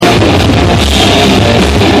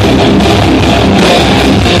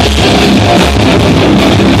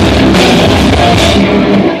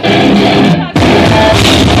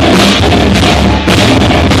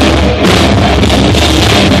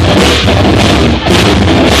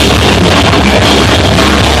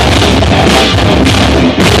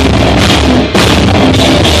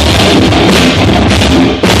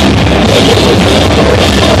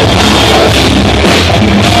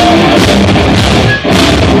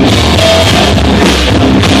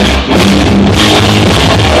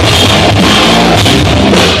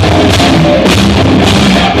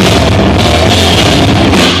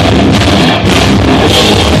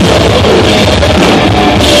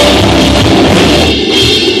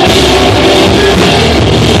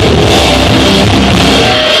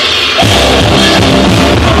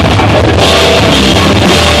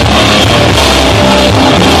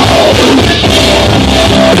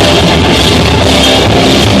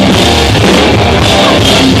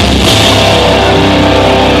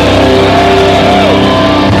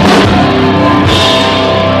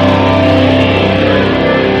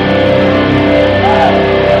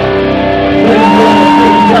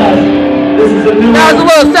That was a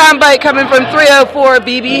little soundbite coming from 304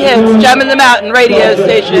 BB Hits, Gem in the Mountain radio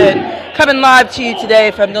station. Coming live to you today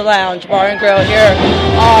from the Lounge Bar and Grill here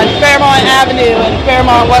on Fairmont Avenue in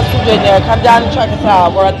Fairmont, West Virginia. Come down and check us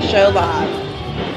out. We're at the show live.